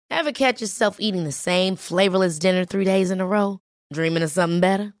Ever catch yourself eating the same flavorless dinner 3 days in a row? Dreaming of something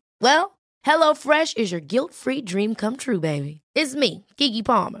better? Well, HelloFresh is your guilt-free dream come true, baby. It's me, Keke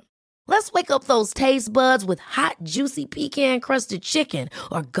Palmer. Let's wake up those taste buds with hot, juicy pecan-crusted chicken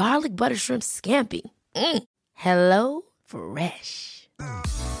or garlic butter shrimp scampi. Hello Fresh.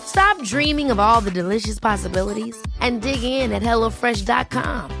 Stop dreaming of all the delicious possibilities and dig in at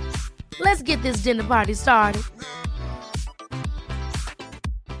HelloFresh.com. Let's get this dinner party started.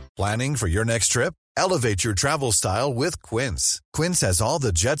 Planning for your next trip? Elevate your travel style with Quince. Quince has all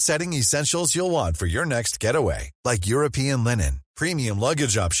the jet-setting essentials you'll want for your next getaway, like European linen, premium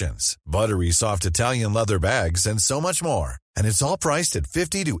luggage options, buttery soft Italian leather bags, and so much more. And it's all priced at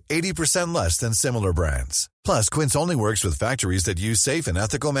 50 to 80% less than similar brands. Plus, Quince only works with factories that use safe and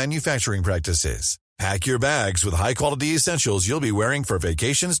ethical manufacturing practices. Pack your bags with high-quality essentials you'll be wearing for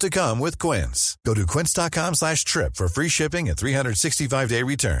vacations to come with Quince. Go to quince.com/trip for free shipping and 365-day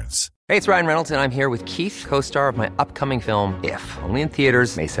returns. Hey, it's Ryan Reynolds, and I'm here with Keith, co-star of my upcoming film, If, only in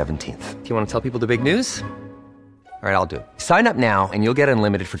theaters May 17th. Do you want to tell people the big news? All right, I'll do it. Sign up now and you'll get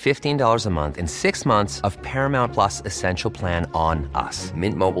unlimited for $15 a month and 6 months of Paramount Plus Essential Plan on us.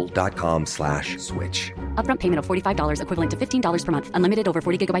 MintMobile.com/switch. Upfront payment of $45 equivalent to $15 per month. Unlimited over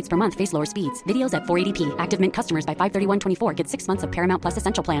 40 gigabytes per month. Face lower speeds. Videos at 480p. Active Mint customers by 531.24 get 6 months of Paramount Plus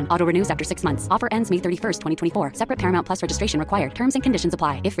Essential Plan. Auto renews after 6 months. Offer ends May 31st, 2024. Separate Paramount Plus registration required. Terms and conditions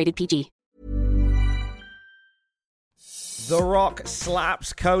apply if rated PG. The Rock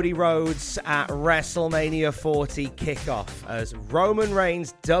slaps Cody Rhodes at WrestleMania 40 Kickoff as Roman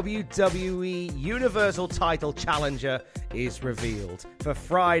Reigns' WWE Universal Title Challenger is revealed. For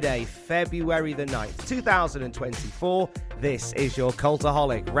Friday, February the 9th, 2024, this is your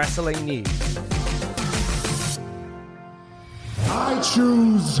Cultaholic Wrestling News. I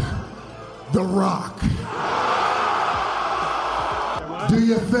choose The Rock. Do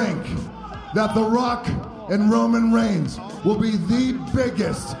you think that The Rock and Roman Reigns will be the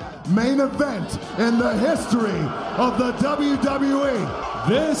biggest main event in the history of the WWE?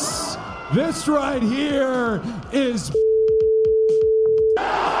 This right here is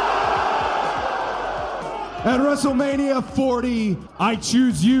at WrestleMania 40. I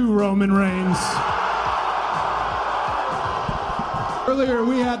choose you, Roman Reigns. Earlier,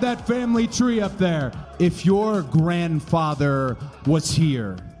 we had that family tree up there. If your grandfather was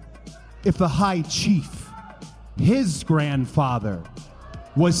here, if the High Chief, his grandfather,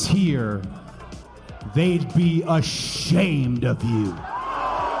 was here, they'd be ashamed of you.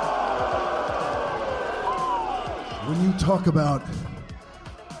 When you talk about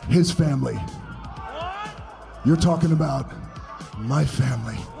his family, you're talking about my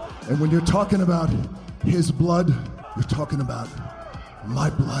family. And when you're talking about his blood, you're talking about my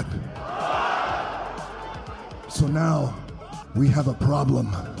blood. So now we have a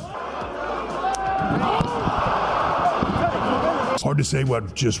problem. It's hard to say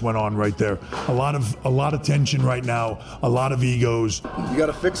what just went on right there. A lot of tension right now, a lot of egos. You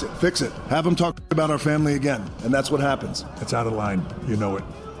gotta fix it. Have him talk about our family again, and that's what happens. It's out of line, you know it.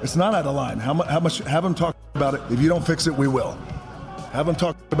 It's not out of line. How much? Have him talk about it. If you don't fix it, we will. Have him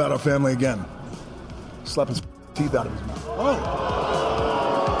talk about our family again. Slap his teeth out of his mouth. Oh.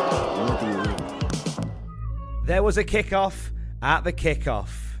 There was a kickoff at the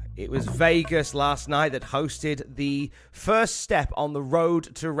Kickoff. It was Vegas last night that hosted the first step on the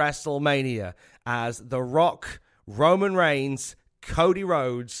road to WrestleMania as The Rock, Roman Reigns, Cody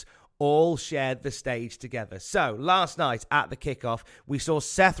Rhodes all shared the stage together. So, last night at the Kickoff, we saw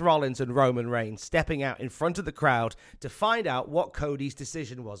Seth Rollins and Roman Reigns stepping out in front of the crowd to find out what Cody's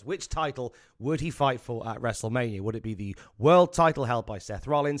decision was. Which title would he fight for at WrestleMania? Would it be the world title held by Seth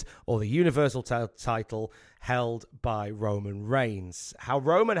Rollins or the Universal title held by Roman Reigns?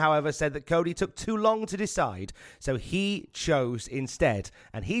 Roman, however, said that Cody took too long to decide, so he chose instead,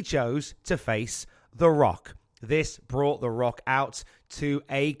 and he chose to face The Rock. This brought The Rock out to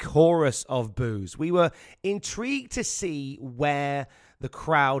a chorus of boos. We were intrigued to see where the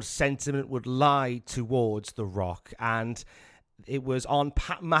crowd sentiment would lie towards The Rock, and it was on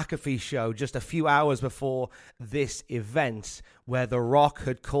Pat McAfee's show just a few hours before this event where The Rock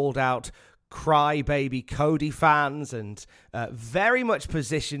had called out crybaby Cody fans and very much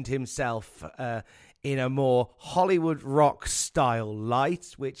positioned himself in a more Hollywood Rock style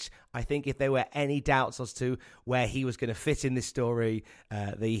light, which I think if there were any doubts as to where he was going to fit in this story,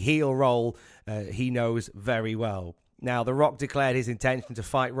 the heel role, he knows very well. Now, The Rock declared his intention to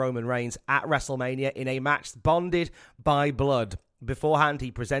fight Roman Reigns at WrestleMania in a match bonded by blood. Beforehand,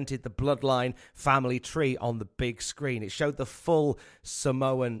 he presented the Bloodline family tree on the big screen. It showed the full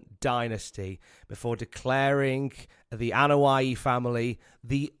Samoan dynasty before declaring the Anoa'i family,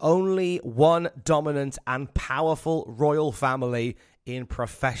 the only one dominant and powerful royal family in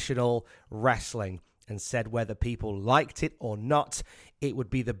professional wrestling, and said whether people liked it or not, it would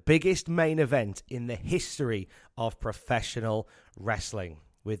be the biggest main event in the history of professional wrestling.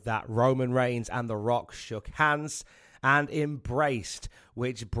 With that, Roman Reigns and The Rock shook hands and embraced,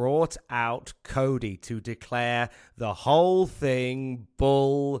 which brought out Cody to declare the whole thing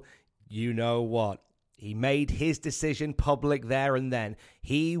bull, you know what. He made his decision public there and then.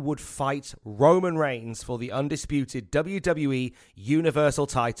 He would fight Roman Reigns for the undisputed WWE Universal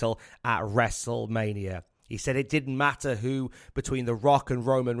title at WrestleMania. He said it didn't matter who between The Rock and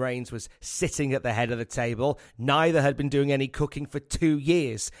Roman Reigns was sitting at the head of the table. Neither had been doing any cooking for 2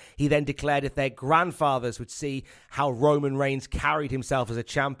 years. He then declared if their grandfathers would see how Roman Reigns carried himself as a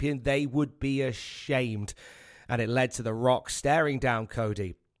champion, they would be ashamed. And it led to The Rock staring down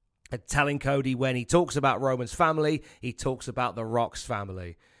Cody and telling Cody when he talks about Roman's family, he talks about The Rock's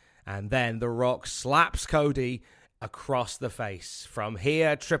family. And then The Rock slaps Cody across the face. From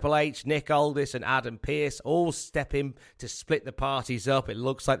here, Triple H, Nick Aldis, and Adam Pearce all step in to split the parties up. It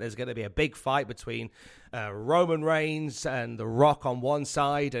looks like there's going to be a big fight between Roman Reigns and The Rock on one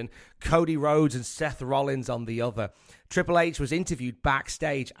side and Cody Rhodes and Seth Rollins on the other. Triple H was interviewed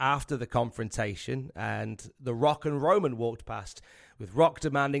backstage after the confrontation, and The Rock and Roman walked past, with Rock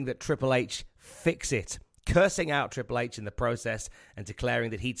demanding that Triple H fix it, cursing out Triple H in the process and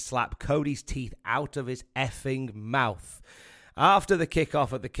declaring that he'd slap Cody's teeth out of his effing mouth. After the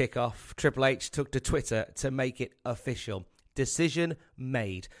kickoff at the Kickoff, Triple H took to Twitter to make it official. Decision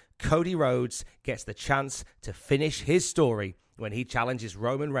made. Cody Rhodes gets the chance to finish his story when he challenges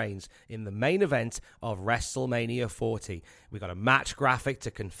Roman Reigns in the main event of WrestleMania 40. We got a match graphic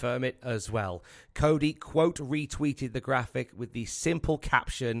to confirm it as well. Cody, quote, retweeted the graphic with the simple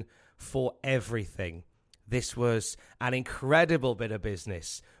caption, "For everything." This was an incredible bit of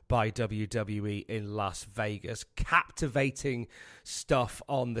business by WWE in Las Vegas. Captivating stuff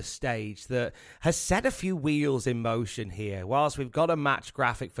on the stage that has set a few wheels in motion here. Whilst we've got a match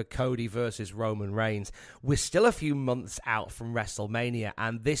graphic for Cody versus Roman Reigns, we're still a few months out from WrestleMania,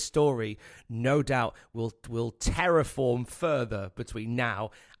 and this story, no doubt, will terraform further between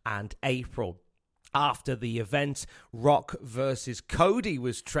now and April. After the event, Rock versus Cody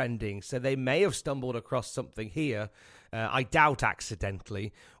was trending, so they may have stumbled across something here, I doubt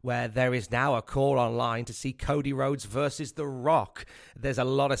accidentally, where there is now a call online to see Cody Rhodes versus The Rock. There's a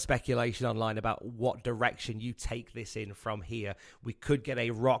lot of speculation online about what direction you take this in from here. We could get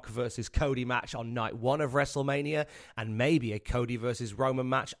a Rock versus Cody match on night 1 of WrestleMania, and maybe a Cody versus Roman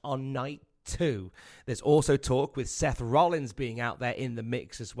match on night 2. There's also talk with Seth Rollins being out there in the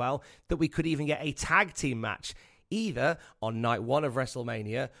mix as well, that we could even get a tag team match either on night 1 of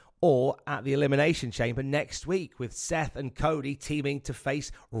WrestleMania or at the Elimination Chamber next week, with Seth and Cody teaming to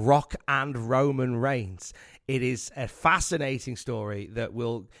face Rock and Roman Reigns. It is a fascinating story that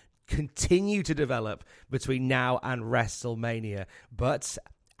will continue to develop between now and WrestleMania. But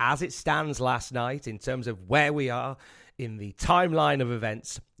as it stands last night, in terms of where we are in the timeline of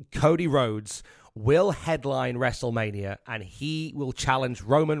events, Cody Rhodes will headline WrestleMania, and he will challenge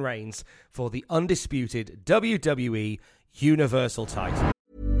Roman Reigns for the undisputed WWE Universal title.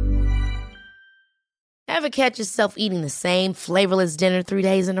 Ever catch yourself eating the same flavorless dinner 3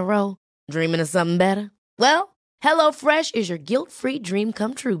 days in a row? Dreaming of something better? Well, HelloFresh is your guilt-free dream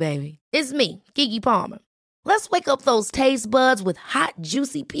come true, baby. It's me, Keke Palmer. Let's wake up those taste buds with hot,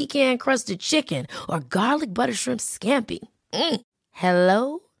 juicy pecan-crusted chicken or garlic butter shrimp scampi.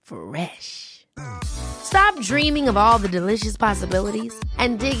 Hello Fresh. Stop dreaming of all the delicious possibilities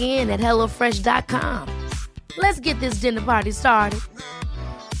and dig in at HelloFresh.com. Let's get this dinner party started.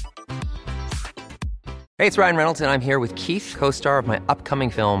 Hey, it's Ryan Reynolds, and I'm here with Keith, co-star of my upcoming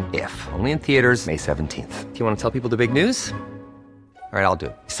film, If, only in theaters May 17th. Do you want to tell people the big news? All right, I'll do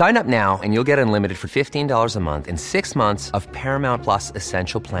it. Sign up now and you'll get unlimited for $15 a month and 6 months of Paramount Plus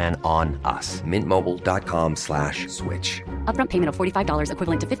Essential Plan on us. MintMobile.com/switch. Upfront payment of $45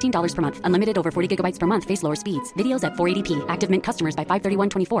 equivalent to $15 per month. Unlimited over 40 gigabytes per month. Face lower speeds. Videos at 480p. Active Mint customers by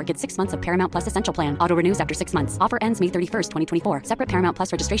 531.24 get 6 months of Paramount Plus Essential Plan. Auto renews after 6 months. Offer ends May 31st, 2024. Separate Paramount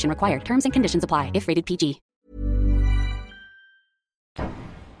Plus registration required. Terms and conditions apply if rated PG.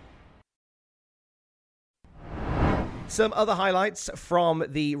 Some other highlights from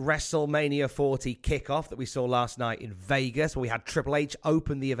the WrestleMania 40 kickoff that we saw last night in Vegas, where we had Triple H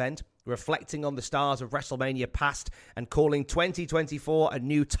open the event, reflecting on the stars of WrestleMania past and calling 2024 a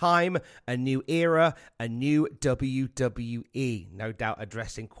new time, a new era, a new WWE. No doubt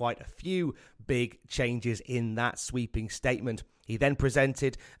addressing quite a few big changes in that sweeping statement. He then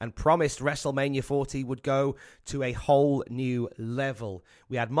presented and promised WrestleMania 40 would go to a whole new level.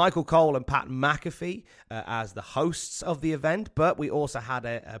 We had Michael Cole and Pat McAfee as the hosts of the event, but we also had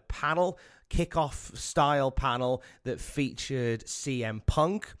a panel, kickoff style panel that featured CM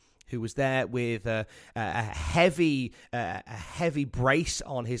Punk, who was there with a heavy brace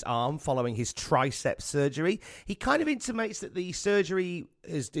on his arm following his tricep surgery. He kind of intimates that the surgery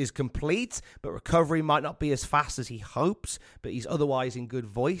is complete, but recovery might not be as fast as he hopes, but he's otherwise in good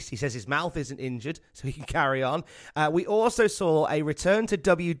voice. He says his mouth isn't injured, so he can carry on. We also saw a return to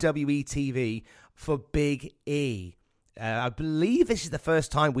WWE TV for Big E. I believe this is the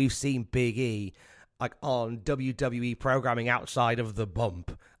first time we've seen Big E on WWE programming outside of the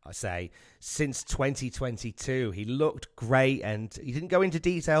bump, I say, since 2022. He looked great, and he didn't go into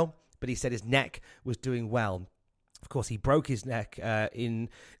detail, but he said his neck was doing well. Of course, he broke his neck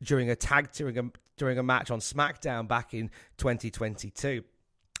during a match on SmackDown back in 2022.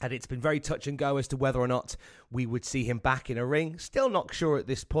 And it's been very touch and go as to whether or not we would see him back in a ring. Still not sure at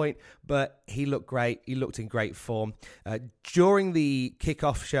this point, but he looked great. He looked in great form. During the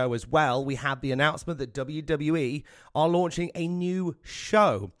kickoff show as well, we had the announcement that WWE are launching a new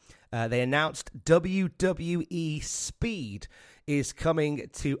show. They announced WWE Speed is coming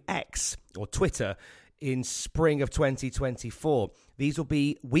to X, or Twitter, in spring of 2024. These will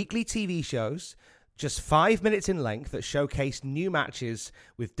be weekly TV shows, just 5 minutes in length, that showcase new matches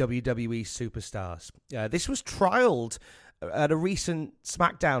with WWE superstars. This was trialed at a recent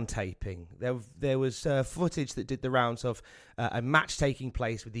SmackDown taping. There was footage that did the rounds of a match taking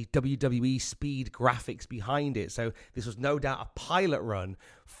place with the WWE Speed graphics behind it. So this was no doubt a pilot run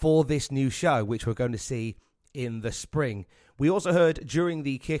for this new show, which we're going to see in the spring. We also heard during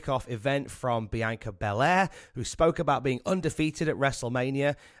the kickoff event from Bianca Belair, who spoke about being undefeated at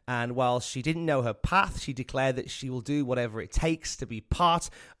WrestleMania, and while she didn't know her path, she declared that she will do whatever it takes to be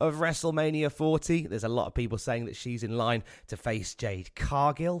part of WrestleMania 40. There's a lot of people saying that she's in line to face Jade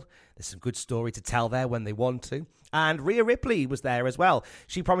Cargill. There's some good story to tell there when they want to. And Rhea Ripley was there as well.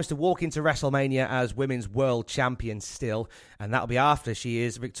 She promised to walk into WrestleMania as Women's World Champion still, and that'll be after she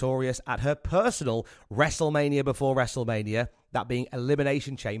is victorious at her personal WrestleMania before WrestleMania, that being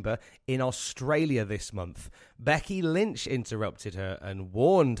Elimination Chamber in Australia this month. Becky Lynch interrupted her and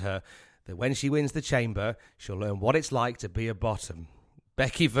warned her that when she wins the Chamber, she'll learn what it's like to be a bottom.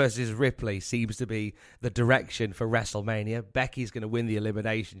 Becky versus Ripley seems to be the direction for WrestleMania. Becky's going to win the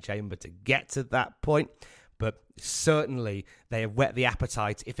Elimination Chamber to get to that point. But certainly they have whet the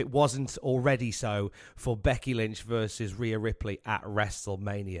appetite, if it wasn't already so, for Becky Lynch versus Rhea Ripley at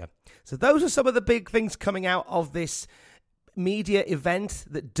WrestleMania. So those are some of the big things coming out of this media event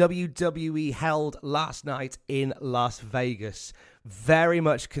that WWE held last night in Las Vegas. Very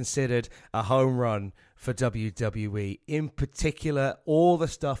much considered a home run for WWE. In particular, all the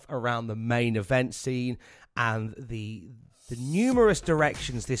stuff around the main event scene and the numerous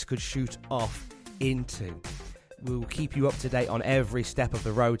directions this could shoot off into. We will keep you up to date on every step of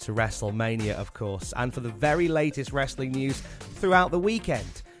the road to WrestleMania, of course. And for the very latest wrestling news throughout the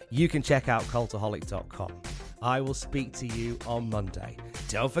weekend, you can check out Cultaholic.com. I will speak to you on Monday.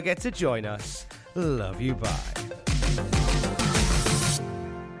 Don't forget to join us. Love you, bye.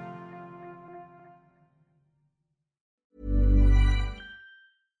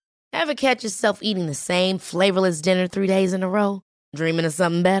 Ever catch yourself eating the same flavorless dinner 3 days in a row? Dreaming of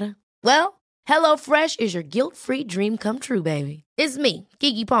something better? Well, HelloFresh is your guilt-free dream come true, baby. It's me,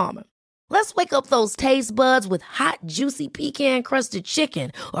 Keke Palmer. Let's wake up those taste buds with hot, juicy pecan-crusted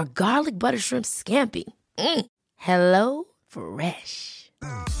chicken or garlic butter shrimp scampi. Hello Fresh.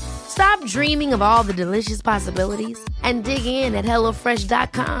 Stop dreaming of all the delicious possibilities and dig in at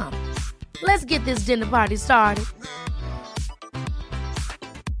HelloFresh.com. Let's get this dinner party started.